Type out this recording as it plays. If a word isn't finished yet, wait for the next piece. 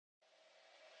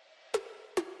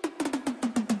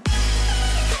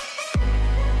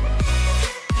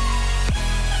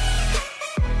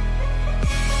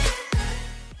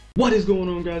What is going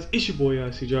on, guys? It's your boy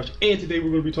icjosh, and today we're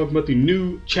going to be talking about the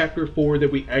new chapter 4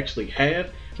 that we actually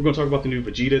have. We're going to talk about the new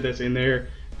Vegeta that's in there,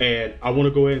 and I want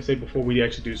to go ahead and say before we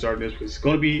actually do start this, because it's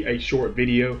going to be a short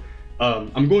video.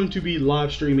 I'm going to be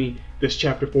live streaming this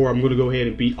chapter 4. I'm going to go ahead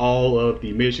and beat all of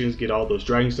the missions, get all those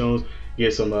Dragon Stones,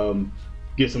 get some of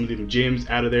the gems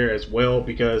out of there as well,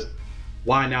 because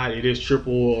why not? It is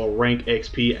triple rank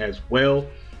XP as well.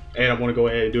 And I want to go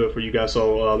ahead and do it for you guys.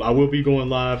 So I will be going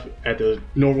live at the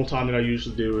normal time that I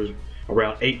usually do, is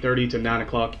around 8:30 to 9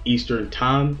 o'clock Eastern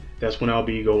time. That's when I'll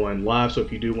be going live. So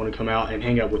if you do want to come out and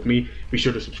hang out with me, be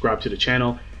sure to subscribe to the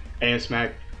channel and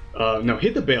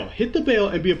hit the bell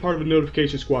and be a part of the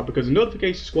notification squad, because the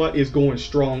notification squad is going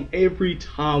strong every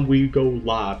time we go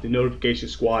live. The notification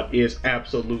squad is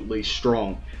absolutely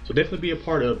strong. So definitely be a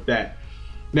part of that.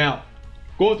 Now,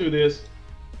 going through this,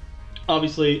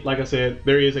 obviously, like I said,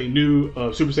 there is a new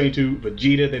Super Saiyan 2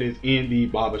 Vegeta that is in the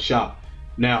Baba shop.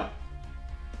 Now,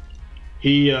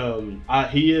 he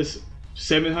is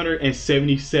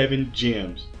 777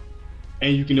 gems,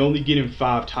 and you can only get him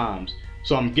 5 times.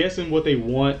 So I'm guessing what they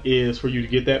want is for you to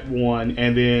get that one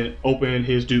and then open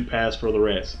his dupe pass for the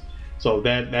rest. So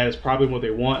that is probably what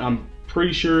they want. I'm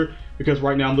pretty sure, because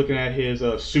right now I'm looking at his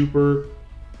super,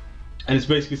 and it's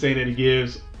basically saying that he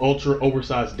gives ultra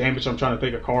oversized damage. I'm trying to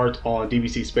think of cards on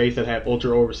DBC Space that have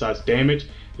ultra oversized damage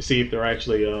to see if they're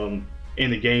actually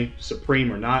in the game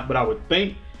supreme or not. But I would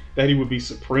think that he would be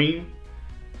supreme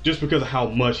just because of how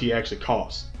much he actually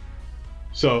costs.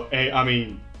 So I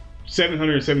mean,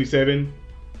 777.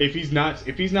 If he's not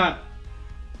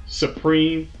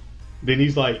supreme, then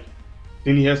he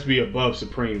has to be above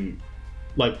supreme.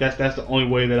 Like that's the only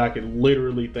way that I could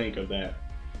literally think of that.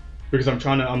 Because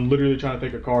I'm literally trying to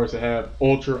think of cards that have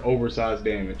ultra oversized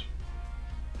damage.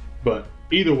 But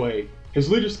either way, his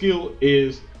leader skill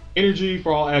is energy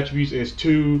for all attributes is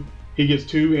 2. He gets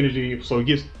 2 energy, so he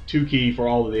gets 2 ki for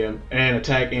all of them, and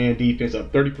attack and defense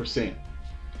up 30%.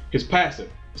 His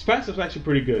passive is actually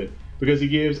pretty good, because he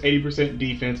gives 80%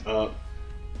 defense up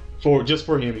just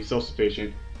for him. He's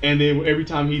self-sufficient, and then every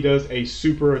time he does a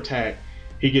super attack,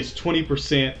 he gets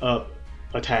 20% up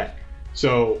attack.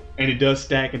 So, and it does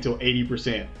stack until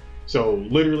 80%. So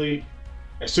literally,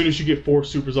 as soon as you get 4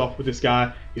 supers off with this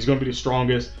guy, he's going to be the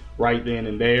strongest right then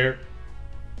and there.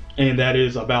 And that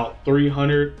is about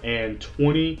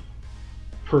 320%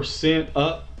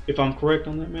 up, if I'm correct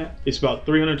on that, Matt. It's about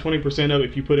 320% up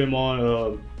if you put him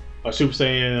on a Super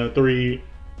Saiyan 3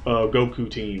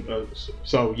 Goku team.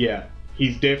 So yeah,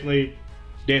 he's definitely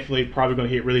probably going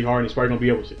to hit really hard, and he's probably going to be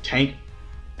able to tank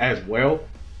as well.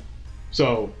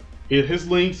 So his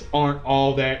links aren't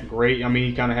all that great. I mean,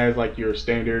 he kind of has like your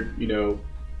standard,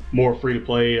 more free to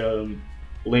play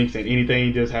links and anything.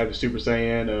 He does have the Super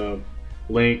Saiyan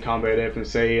link, Combat F and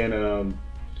Saiyan,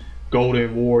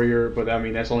 Golden Warrior, but I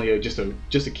mean that's only just a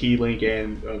key link,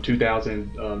 and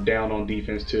 2,000 down on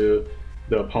defense to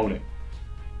the opponent.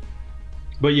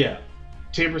 But yeah,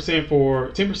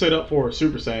 10% up for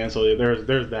Super Saiyan. So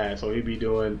there's that. So he'd be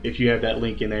doing, if you have that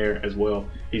link in there as well,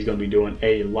 he's going to be doing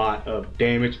a lot of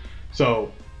damage.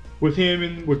 So with him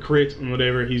and with crits and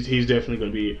whatever, he's definitely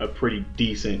going to be a pretty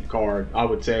decent card, I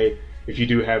would say. If you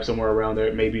do have somewhere around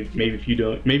there, maybe if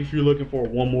you're looking for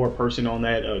one more person on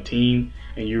that team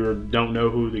and you don't know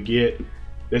who to get,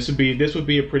 this would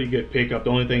be a pretty good pickup. The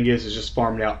only thing is just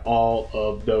farming out all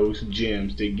of those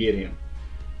gems to get him.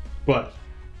 But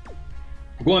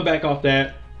going back off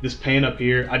that, this pan up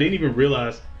here, I didn't even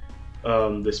realize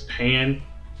this pan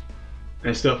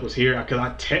and stuff was here, because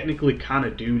I technically kind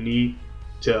of do need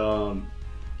to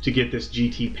get this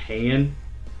GT pan.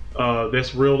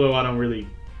 That's real though. I don't really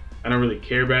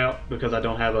care about, because I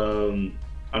don't have an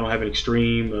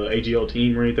extreme AGL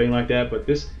team or anything like that. But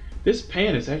this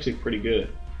pan is actually pretty good.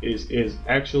 Is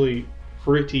actually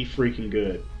pretty freaking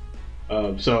good.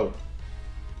 So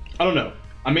I don't know.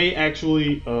 I may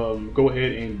actually go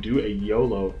ahead and do a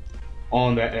YOLO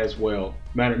on that as well.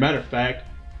 Matter of fact,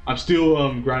 I'm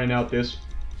still grinding out this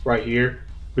right here,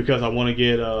 because I want to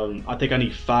get I think I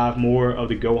need 5 more of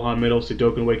the Gohan medals to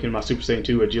Dokkan Awaken my Super Saiyan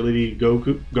 2 Agility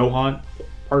Gohan.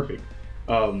 Perfect.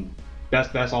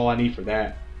 That's all I need for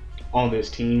that on this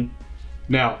team.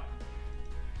 Now,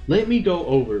 let me go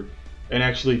over and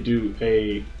actually do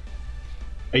a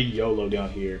YOLO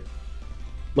down here.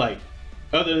 Like,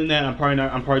 other than that, I'm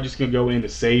probably just gonna go into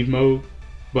save mode,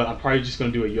 but I'm probably just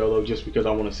gonna do a YOLO just because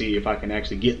I want to see if I can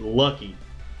actually get lucky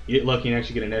and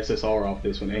actually get an SSR off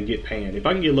this one and get pan. If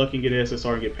I can get lucky and get an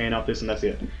SSR and get pan off this, and that's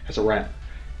it. That's a wrap.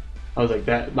 I was like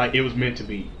that, like it was meant to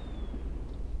be.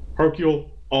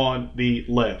 Hercule on the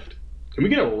left. Can we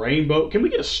get a rainbow? Can we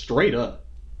get a straight up?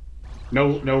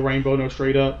 No rainbow, no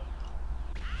straight up.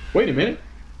 Wait a minute.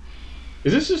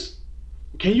 Is this just...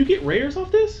 Can you get rares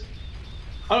off this?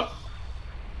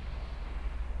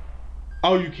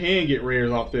 Oh, you can get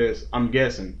rares off this, I'm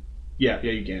guessing. Yeah,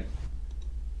 you can.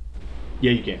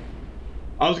 Yeah, you can.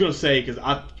 I was gonna say, because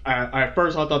I at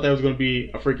first I thought that was gonna be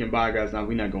a freaking buy, guys. Now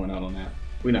we're not going out on that.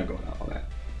 We're not going out on that.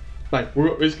 Like,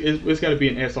 it's got to be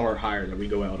an SR higher that we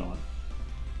go out on.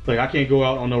 Like, I can't go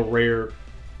out on no rare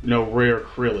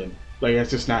Krillin. Like, that's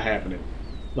just not happening.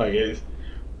 Like, it's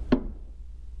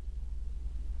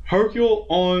Hercule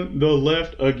on the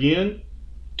left again.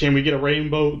 Can we get a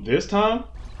rainbow this time?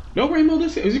 No rainbow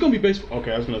this time. Is it gonna be base?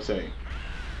 Okay, I was gonna say.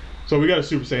 So we got a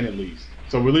Super Saiyan at least.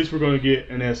 So at least we're gonna get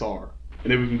an SR,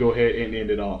 and then we can go ahead and end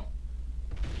it off.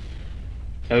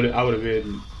 I would have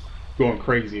been going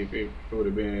crazy if it would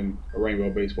have been a rainbow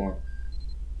base form.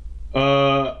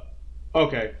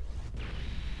 Okay.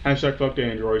 Hashtag fuck the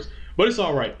androids, but it's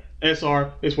all right.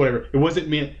 SR, it's whatever. It wasn't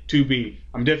meant to be.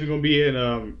 I'm definitely gonna be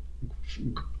in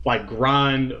like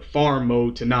grind farm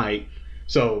mode tonight.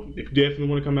 So if you definitely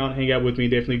want to come out and hang out with me,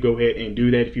 definitely go ahead and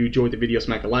do that. If you enjoyed the video,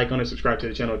 smack a like on it, subscribe to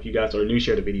the channel if you guys are new,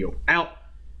 share the video out,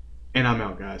 and I'm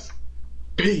out, guys.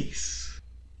 Peace.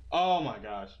 Oh my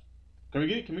gosh. Can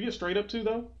we get straight up too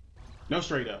though? No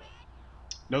straight up.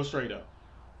 No straight up.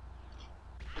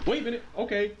 Wait a minute.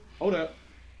 Okay. Hold up.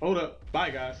 Hold up.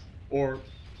 Bye guys. Or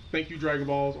thank you Dragon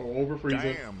Balls or over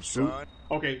Frieza. Damn, son.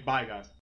 Okay, bye guys.